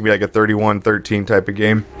 I think it's going to be like a 31-13 type of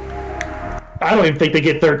game. I don't even think they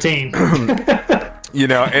get 13.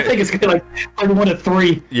 I think it's going to be like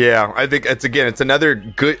 1-3. Yeah, I think it's another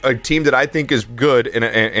good team that I think is good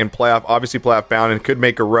in playoff, obviously playoff bound, and could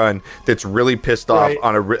make a run that's really pissed off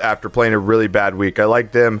after playing a really bad week. I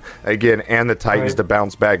like them again and the Titans to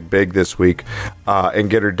bounce back big this week and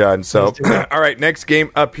get her done. So, all right, next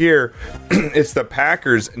game up here, it's the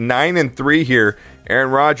Packers 9-3 here.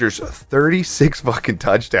 Aaron Rodgers, 36 fucking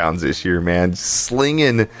touchdowns this year, man.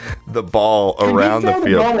 Slinging the ball around the field.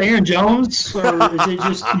 The ball to Aaron Jones? Or is it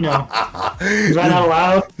just, is that not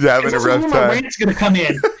allowed? He's having a rough time. Rant's going to come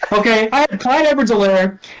in. Okay, I had Clyde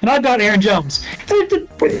Edwards-Helaire, and I've got Aaron Jones.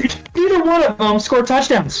 Neither one of them scored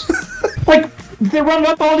touchdowns. They're running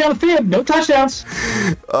up all down the field. No touchdowns.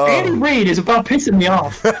 Andy Reid is about pissing me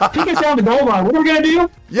off. If he gets down the goal line, what are we going to do?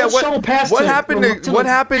 Yeah, what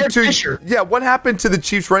happened to the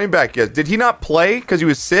Chiefs running back? Did he not play because he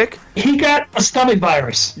was sick? He got a stomach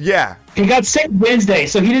virus. Yeah. He got sick Wednesday,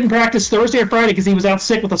 so he didn't practice Thursday or Friday because he was out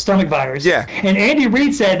sick with a stomach virus. Yeah. And Andy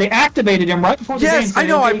Reid said they activated him right before the game. Yes, I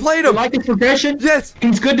know. I played him. Like his progression? Yes.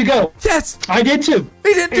 He's good to go. Yes. I did too.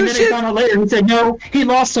 He didn't do shit. And then shit. they found out later. He said, no, he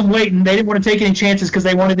lost some weight and they didn't want to take any chances because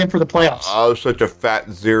they wanted him for the playoffs. Oh, such a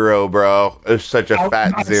fat zero, bro. It's such a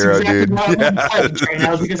fat zero, exactly dude. Right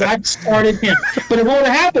now because I started him. But what would have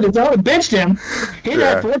happened is I would have benched him. He'd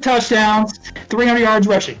had 4 touchdowns, 300 yards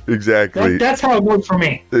rushing. Exactly. That's how it worked for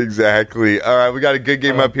me. Exactly. All right, we got a good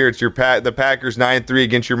game up here. It's the Packers 9-3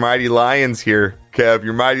 against your mighty Lions here, Kev.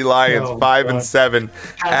 Your mighty Lions 5-7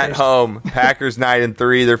 at home. Packers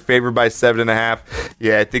 9-3. They're favored by 7.5.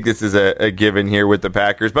 Yeah, I think this is a given here with the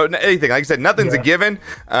Packers. But anything, like I said, nothing's a given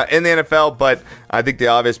in the NFL. But I think the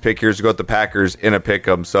obvious pick here is to go with the Packers in a pick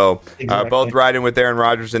 'em. So both riding with Aaron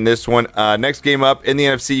Rodgers in this one. Next game up in the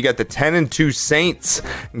NFC, you got the 10-2 Saints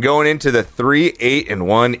going into the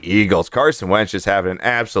 3-8-1 Eagles. Carson Wentz just having an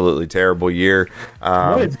absolutely terrible year.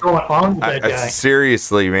 What is going on with that guy?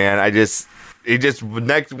 Seriously, man. He just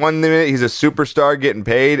next 1 minute he's a superstar getting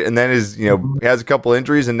paid, and then he has a couple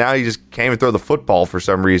injuries, and now he just can't even throw the football for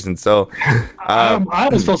some reason. So I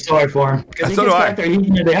always feel sorry for him. So do I.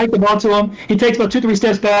 There, they hike the ball to him. He takes about 2-3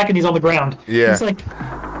 steps back, and he's on the ground. Yeah. It's like,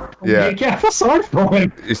 I feel sorry for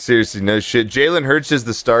him. Seriously, no shit. Jalen Hurts is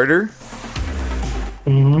the starter.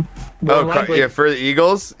 Mm-hmm. For the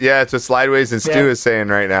Eagles? Yeah, it's what Slideways and Stu is saying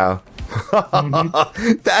right now.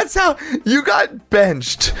 That's how you got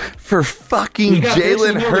benched for fucking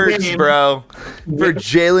Jalen Hurts, bro. For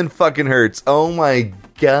Jalen fucking Hurts. Oh my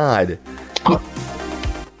god.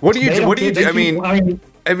 What do you do? I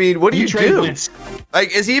mean, what do you do?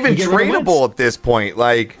 Like, is he even tradable at this point?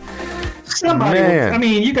 Like, somebody. Man. I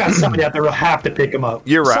mean, you got somebody out there who'll have to pick him up.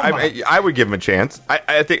 You're right. I would give him a chance.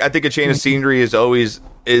 I think a change of scenery is always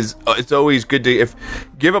it's always good to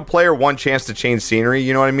give a player one chance to change scenery,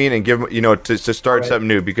 you know what I mean, and give them, to start something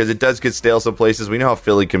new, because it does get stale some places. We know how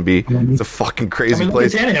Philly can be. It's a fucking crazy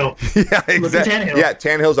place. Tannehill. Yeah, exactly. Yeah,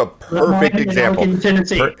 Tannehill's a perfect example.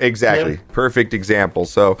 Exactly. Yep. Perfect example.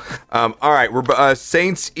 So, all right, we're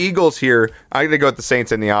Saints Eagles here. I'm gonna go with the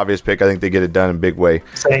Saints in the obvious pick. I think they get it done in a big way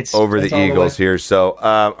over the Eagles here. So,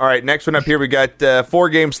 all right, next one up here. We got 4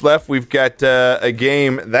 games left. We've got a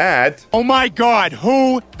game that. Oh my God!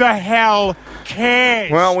 Who the hell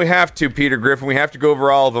cares? Well, we have to, Peter Griffin. We have to go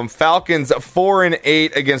over all of them. Falcons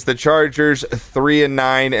 4-8 against the Chargers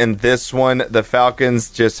 3-9, and this one, the Falcons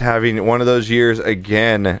just having one of those years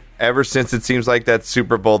again. Ever since it seems like that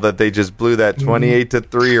Super Bowl that they just blew that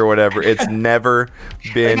 28-3 or whatever, it's never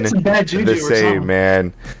been the same,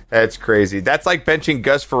 man. That's crazy. That's like benching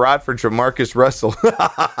Gus Frerotte for Jamarcus Russell.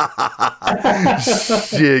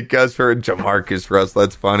 Shit, Gus for Jamarcus Russell.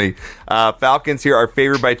 That's funny. Falcons here are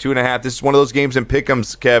favored by 2.5. This is one of those games in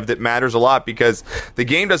pick'ems, Kev, that matters a lot, because the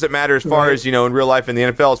game doesn't matter as far as, in real life in the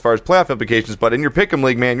NFL as far as playoff implications, but in your pick'em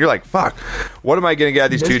league, man, you're like, fuck, what am I going to get out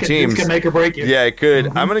of these two teams? This can make or break you. Yeah, it could.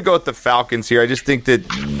 I'm going to go with the Falcons here. I just think that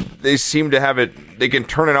they seem to have it. They can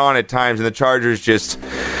turn it on at times, and the Chargers just,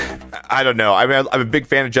 I don't know. I mean, I'm a big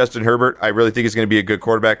fan of Justin Herbert. I really think he's going to be a good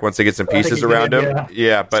quarterback once they get some pieces around him.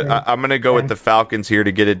 Yeah, but I'm going to go with the Falcons here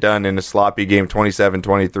to get it done in a sloppy game,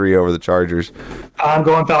 27-23 over the Chargers. I'm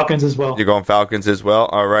going Falcons as well. You're going Falcons as well?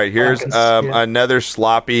 All right, here's another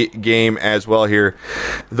sloppy game as well here.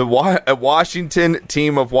 The Washington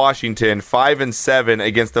team of Washington, 5-7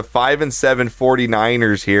 against the 5-7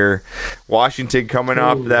 49ers here. Washington coming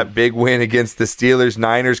off that big win against the Steelers.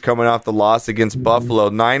 Niners coming off the loss against Buffalo.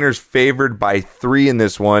 Niners favored by 3 in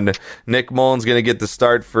this one. Nick Mullins going to get the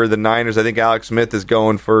start for the Niners. I think Alex Smith is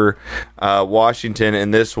going for Washington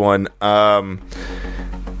in this one.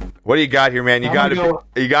 What do you got here, man? You got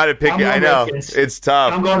to pick it. I know Redskins. It's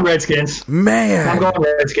tough. I'm going Redskins. Man, I'm going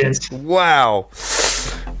Redskins. Wow.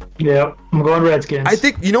 Yep, I'm going Redskins. I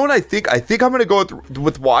think, you know what I think? I think I'm going to go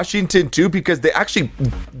with Washington, too, because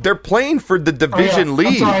they're playing for the division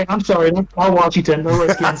lead. I'm sorry. Not Washington. The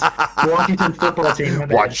Redskins. Washington football team.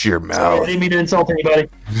 Watch your mouth. Sorry, I didn't mean to insult anybody.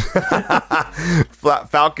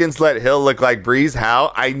 Falcons let Hill look like Breeze.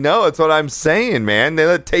 How? I know. That's what I'm saying, man. They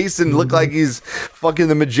let Taysom look like he's fucking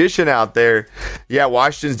the magician out there. Yeah,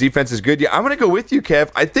 Washington's defense is good. Yeah, I'm going to go with you,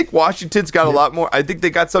 Kev. I think Washington's got a lot more. I think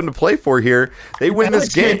they got something to play for here. They win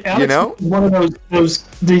this game. Alex, one of those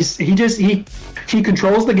he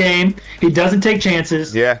controls the game. He doesn't take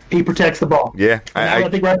chances. Yeah, he protects the ball. Yeah, I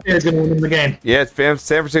think right there is going to win the game. Yeah, San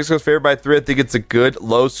Francisco's favored by 3. I think it's a good,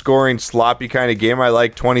 low-scoring, sloppy kind of game. I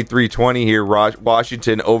like 23-20 here.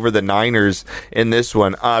 Washington over the Niners in this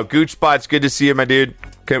one. Gooch Spots, good to see you, my dude.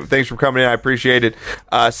 Thanks for coming in. I appreciate it.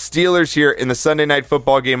 Steelers here in the Sunday night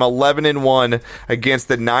football game, 11-1 against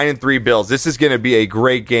the 9-3 Bills. This is going to be a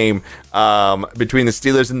great game between the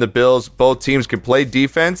Steelers and the Bills. Both teams can play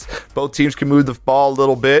defense. Both teams can move the ball a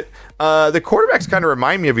little bit. The quarterbacks kind of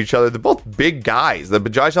remind me of each other. They're both big guys.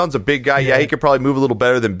 Josh Allen's a big guy. Yeah, he could probably move a little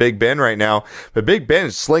better than Big Ben right now. But Big Ben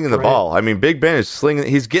is slinging the ball. I mean, Big Ben is slinging.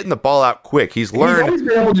 He's getting the ball out quick. He's learned. He's always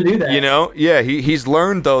been able to do that. You know, yeah. He's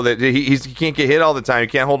learned though that he can't get hit all the time. He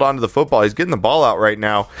can't hold on to the football. He's getting the ball out right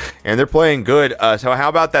now, and they're playing good. So how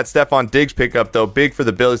about that Stephon Diggs pickup though? Big for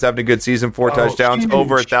the Bills. He's having a good season. 4 touchdowns,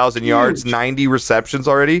 over 1,000 yards, 90 receptions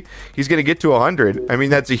already. He's going to get to 100. I mean,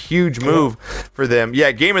 that's a huge move for them.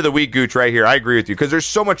 Yeah, game of the week, Gooch, right here. I agree with you because there's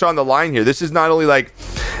so much on the line here. This is not only like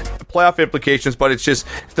playoff implications, but it's just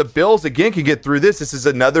if the Bills again can get through this is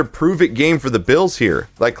another prove-it game for the Bills here,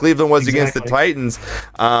 like Cleveland was against the Titans.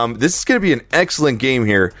 This is going to be an excellent game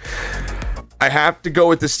here. I have to go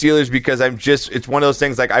with the Steelers because it's one of those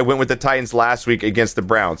things like I went with the Titans last week against the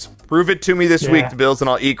Browns. Prove it to me this week, the Bills, and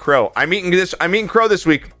I'll eat crow. I'm eating crow this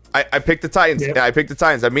week. I picked the Titans. Yeah, I picked the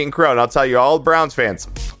Titans. I'm eating crow, and I'll tell you, all Browns fans,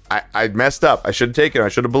 I messed up. I should have taken it. I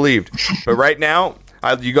should have believed. But right now,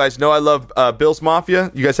 you guys know I love Bills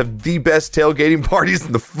Mafia. You guys have the best tailgating parties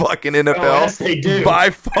in the fucking NFL. Oh, yes, they do. By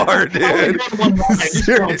far, dude.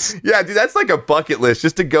 Yeah, dude, that's like a bucket list.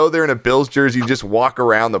 Just to go there in a Bills jersey, just walk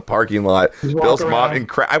around the parking lot. Bills Mafia.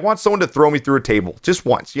 I want someone to throw me through a table. Just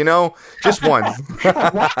once, you know? Just once.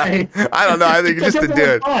 Why? I don't know. I think just to do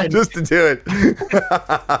it. Fun. Just to do it.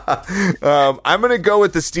 I'm going to go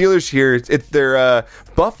with the Steelers here.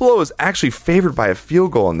 Buffalo is actually favored by a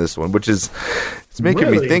field goal on this one, which is... It's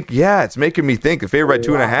making me think. Yeah, it's making me think. The favorite by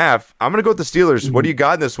 2.5. I'm going to go with the Steelers. What do you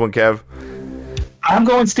got in this one, Kev? I'm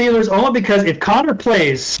going Steelers only because if Connor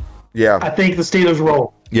plays, I think the Steelers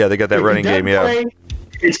roll. Yeah, they got that running game. Play,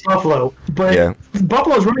 it's Buffalo, but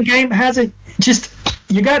Buffalo's running game hasn't. Just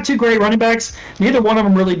you got two great running backs. Neither one of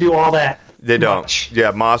them really do all that. They don't. Much.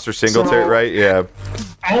 Yeah, Moss or Singletary, right? Yeah.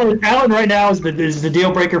 Allen right now is the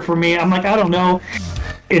deal breaker for me. I'm like, I don't know.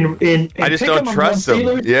 I just don't trust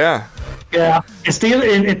them. Yeah. Yeah,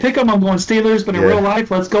 in pick 'em, I'm going Steelers, but in real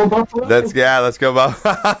life, let's go Buffalo. Let's go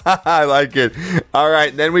Buffalo. I like it. All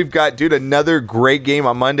right, then we've got, another great game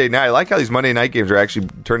on Monday night. I like how these Monday night games are actually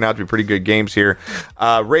turning out to be pretty good games here.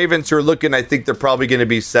 Ravens are looking, I think they're probably going to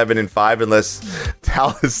be 7-5 unless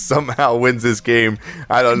Dallas somehow wins this game.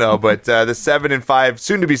 I don't know, but the 7-5,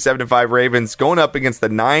 soon to be 7-5 Ravens going up against the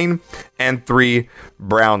 9-3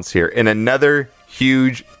 Browns here in another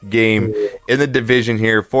huge game in the division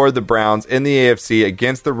here for the Browns in the AFC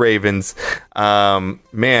against the Ravens.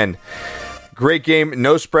 Man, great game.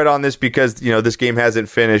 No spread on this because, this game hasn't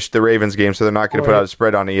finished, the Ravens game, so they're not going to put out a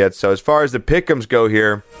spread on it yet. So as far as the pick'ems go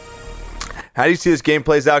here, how do you see this game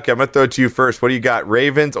plays out? I'm going to throw it to you first. What do you got,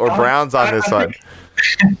 Ravens or Browns on this one?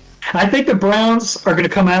 I think the Browns are going to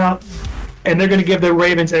come out and they're going to give the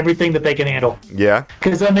Ravens everything that they can handle. Yeah.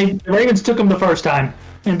 Because the Ravens took them the first time.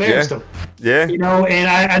 Embarrassed them. Yeah. And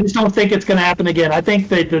I just don't think it's going to happen again. I think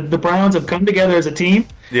that the Browns have come together as a team.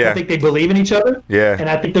 Yeah. I think they believe in each other. Yeah. And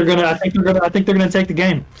I think they're gonna take the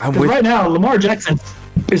game. Because right now, Lamar Jackson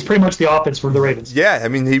is pretty much the offense for the Ravens. Yeah, I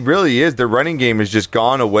mean, he really is. Their running game has just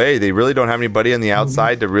gone away. They really don't have anybody on the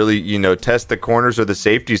outside to really, test the corners or the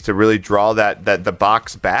safeties to really draw the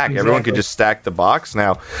box back. Exactly. Everyone can just stack the box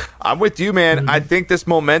now. I'm with you, man. I think this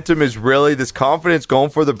momentum is really, this confidence going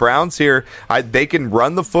for the Browns here. They can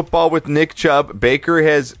run the football with Nick Chubb. Baker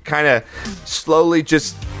has kind of slowly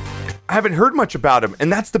I haven't heard much about him,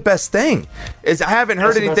 and that's the best thing. Is I haven't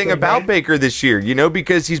heard anything about Baker this year,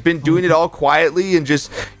 because he's been doing it all quietly and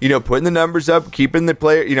just, putting the numbers up, keeping the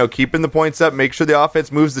player, keeping the points up, make sure the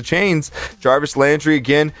offense moves the chains. Jarvis Landry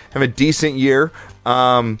again have a decent year.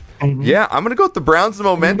 Yeah, I'm gonna go with the Browns. The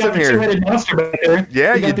momentum here. Two-headed monster back there.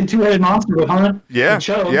 Yeah, you got the two-headed monster with Hunt. Yeah, and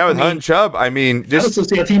Chubb. Yeah, with Hunt and Chubb. I mean, just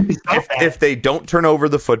if they don't turn over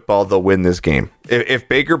the football, they'll win this game. If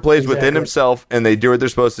Baker plays within himself and they do what they're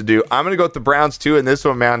supposed to do, I'm gonna go with the Browns too in this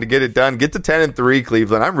one, man, to get it done. Get to 10-3,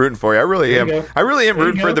 Cleveland. I'm rooting for you. I really am. I really am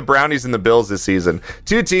rooting for the Brownies and the Bills this season.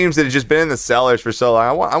 Two teams that have just been in the cellars for so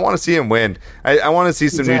long. I want to see them win. I want to see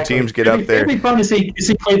some new teams get up there. It'd be fun to see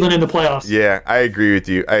Cleveland in the playoffs. Yeah, I agree with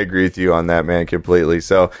you. I agree with you on that, man, completely.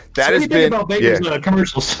 So that has been about Baker's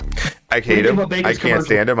commercials. I hate him. I can't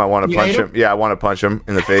stand him. I want to punch him. Yeah, I want to punch him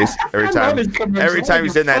in the face every time. Every time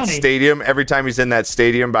he's in that stadium. Every time he's in that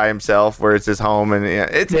stadium by himself, where it's his home, and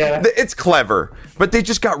it's clever. But they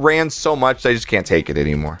just got ran so much, I just can't take it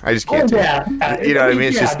anymore. I just can't take it. You know what I mean?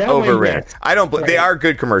 It's just overran. I don't. They are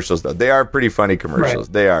good commercials, though. They are pretty funny commercials.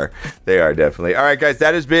 Right. They are definitely. All right, guys.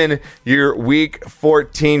 That has been your Week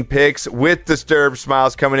 14 picks with Disturbed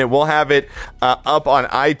Smiles coming in. We'll have it up on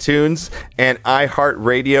iTunes and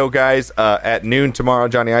iHeartRadio, guys. At noon tomorrow.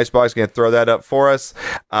 Johnny Icebox is going to throw that up for us.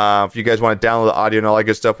 If you guys want to download the audio and all that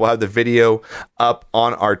good stuff, we'll have the video up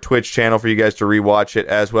on our Twitch channel for you guys to rewatch it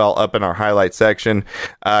as well, up in our highlight section.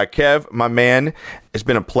 Kev, my man, it's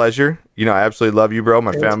been a pleasure. You know, I absolutely love you, bro.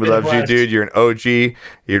 My family loves you, dude. You're an OG.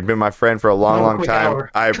 You've been my friend for a long time.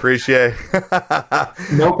 Hour. I appreciate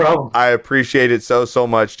No problem. I appreciate it so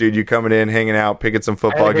much, dude. You coming in, hanging out, picking some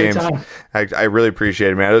football games. I really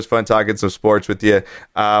appreciate it, man. It was fun talking some sports with you.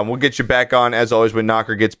 We'll get you back on, as always, when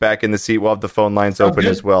Knocker gets back in the seat. We'll have the phone lines open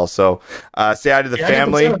as well. So say hi to the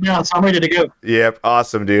family. Now, so I'm ready to go. Yep.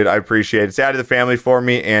 Awesome, dude. I appreciate it. Say hi to the family for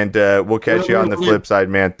me, and we'll catch you on the flip side,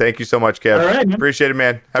 man. Thank you so much, Kev. All right, man. Appreciate it,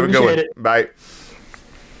 man. Have a good one. Bye.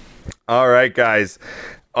 All right, guys.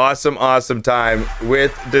 Awesome time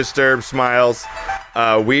with Disturbed Smiles.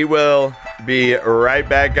 We will be right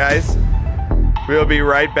back, guys. We'll be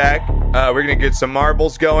right back. We're going to get some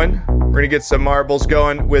marbles going.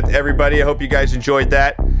 With everybody. I hope you guys enjoyed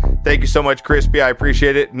that. Thank you so much, Crispy. I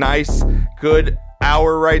appreciate it. Nice, good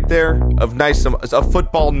hour right there of a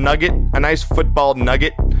football nugget. A nice football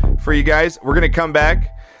nugget for you guys. We're going to come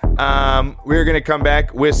back. We're going to come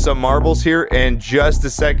back with some marbles here in just a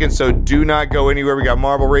second, so do not go anywhere. We got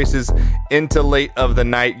marble races into late of the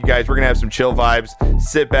night. You guys, we're going to have some chill vibes.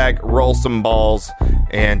 Sit back, roll some balls,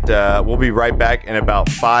 and we'll be right back in about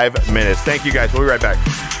 5 minutes. Thank you, guys. We'll be right back.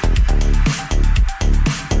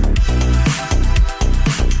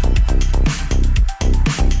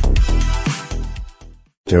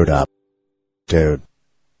 Dude up.